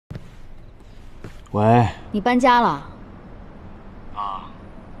喂，你搬家了？啊？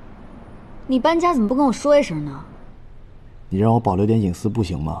你搬家怎么不跟我说一声呢？你让我保留点隐私不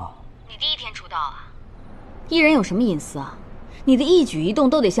行吗？你第一天出道啊，艺人有什么隐私啊？你的一举一动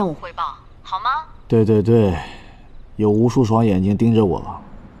都得向我汇报，好吗？对对对，有无数双眼睛盯着我。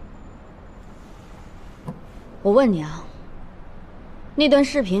我问你啊，那段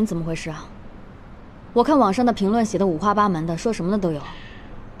视频怎么回事啊？我看网上的评论写的五花八门的，说什么的都有。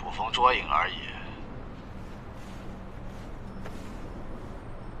捕风捉影而已。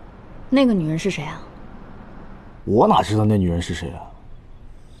那个女人是谁啊？我哪知道那女人是谁啊？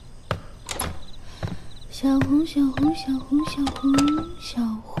小红小红小红小红小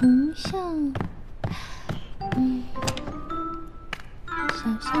红象，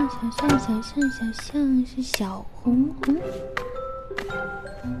小象小象小象小象是小红红。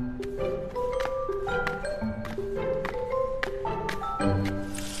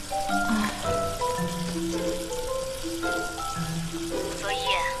泽一，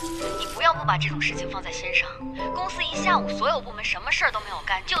你不要不把这种事情放在心上。公司一下午所有部门什么事儿都没有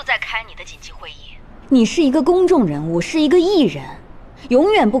干，就在开你的紧急会议。你是一个公众人物，是一个艺人，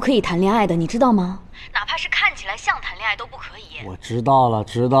永远不可以谈恋爱的，你知道吗？哪怕是看起来像谈恋爱都不可以。我知道了，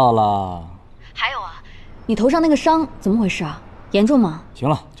知道了。还有啊，你头上那个伤怎么回事啊？严重吗？行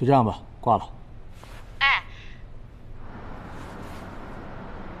了，就这样吧，挂了。哎。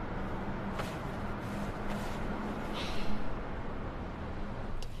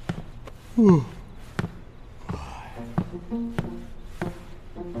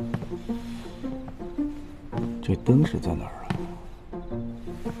这灯是在哪儿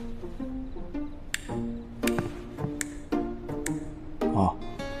啊？啊！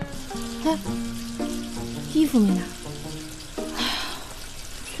哎，衣服没拿。哎呀，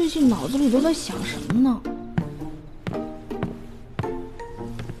最近脑子里都在想什么呢？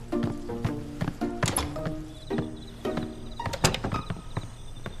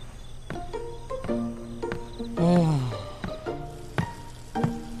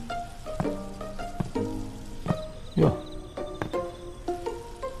哟，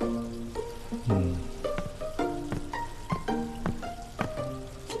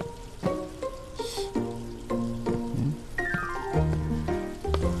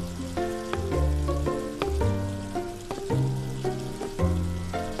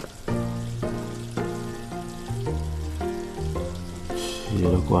奇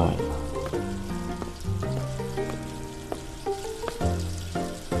了怪了。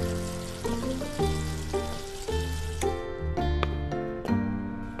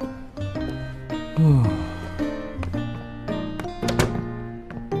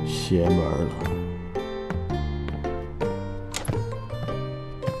邪门了。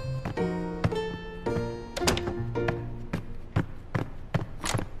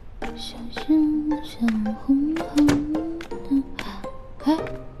小熊小红红的，哎，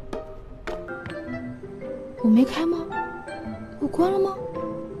我没开吗？我关了吗？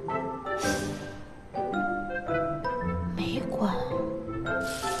没关。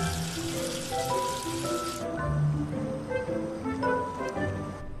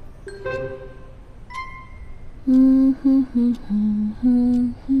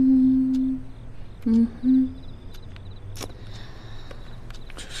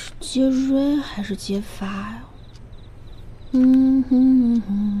这是接瑞还是接发呀？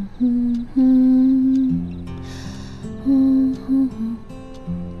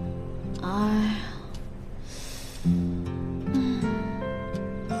哎呀，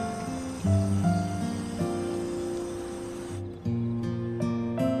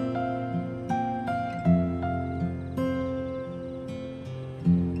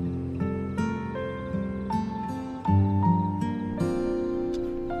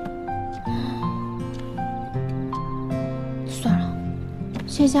算了，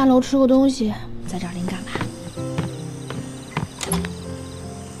先下楼吃个东西，再找灵感吧。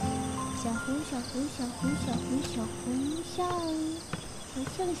小红小红小红小红小红象，小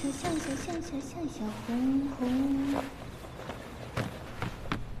象小象小象小象小红红。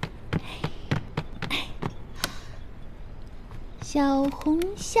小红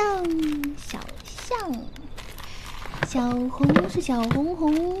象小象，小红是小红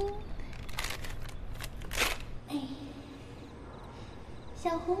红。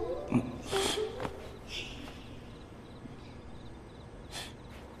小红，小红。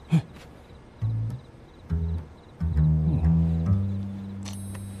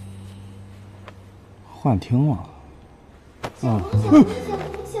幻听了。小红小红小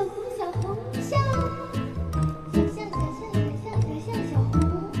红小红小红象，小象小象小象小象小红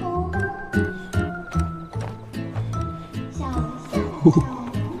红，小象小红。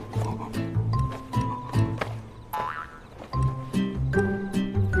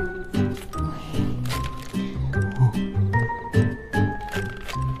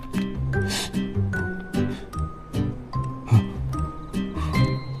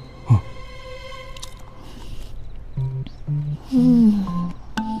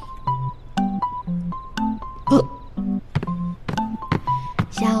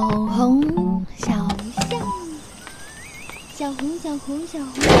小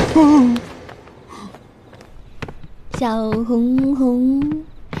红红，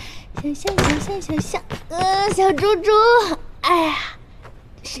小猪猪，哎呀，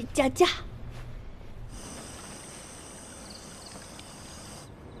睡觉觉。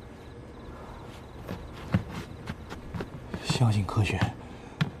相信科学。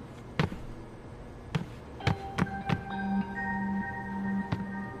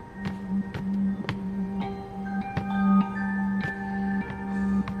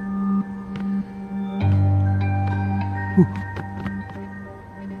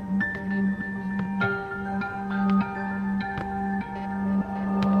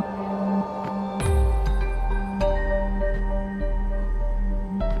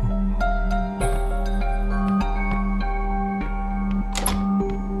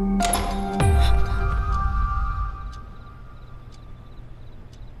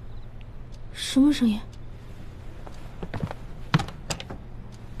什么声音？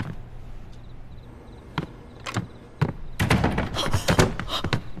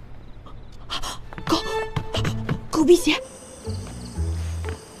狗皮鞋。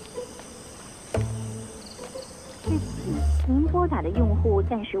对不起，您拨打的用户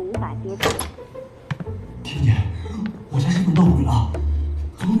暂时无法接通。甜甜，我家身份到位了，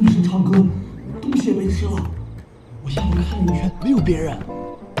昨天女生唱歌，东西也没吃了。我下楼看了一圈，没有别人。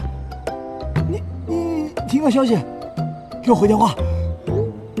你听到消息，给我回电话。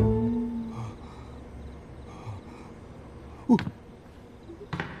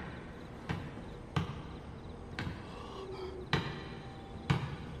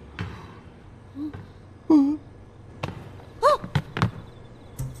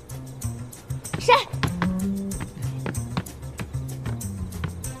谁？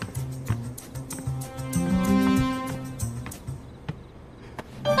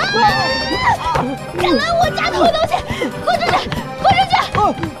敢来我家偷东西，滚出去！滚出去！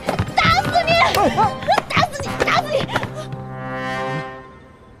打死你！打死你！打死你！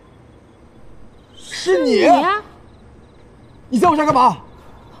是你？啊？你在我家干嘛？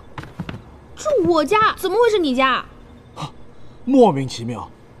是我家，怎么会是你家？莫名其妙，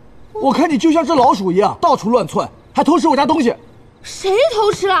我看你就像只老鼠一样到处乱窜，还偷吃我家东西。谁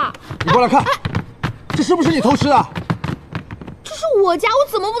偷吃了？你过来看，这是不是你偷吃的？这是我家，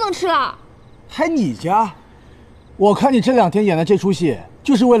我怎么不能吃了？还你家？我看你这2天演的这出戏，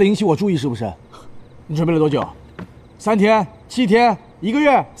就是为了引起我注意，是不是？你准备了多久？3天、7天、1个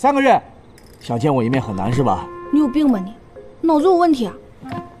月、3个月？想见我一面很难是吧？你有病吧你？脑子有问题啊！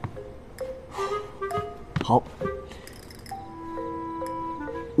好，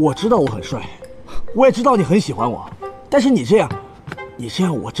我知道我很帅，我也知道你很喜欢我，但是你这样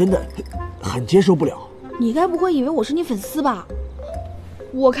我真的很接受不了。你该不会以为我是你粉丝吧？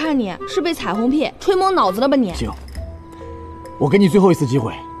我看你是被彩虹屁吹蒙脑子了吧你？行，我给你最后一次机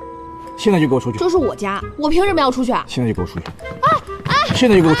会，现在就给我出去。这是我家，我凭什么要出去啊？现在就给我出去！现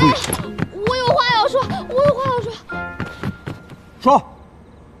在就给我出去！我有话要说，我有话要说。说。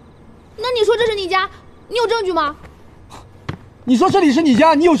那你说这是你家，你有证据吗？你说这里是你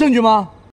家，你有证据吗？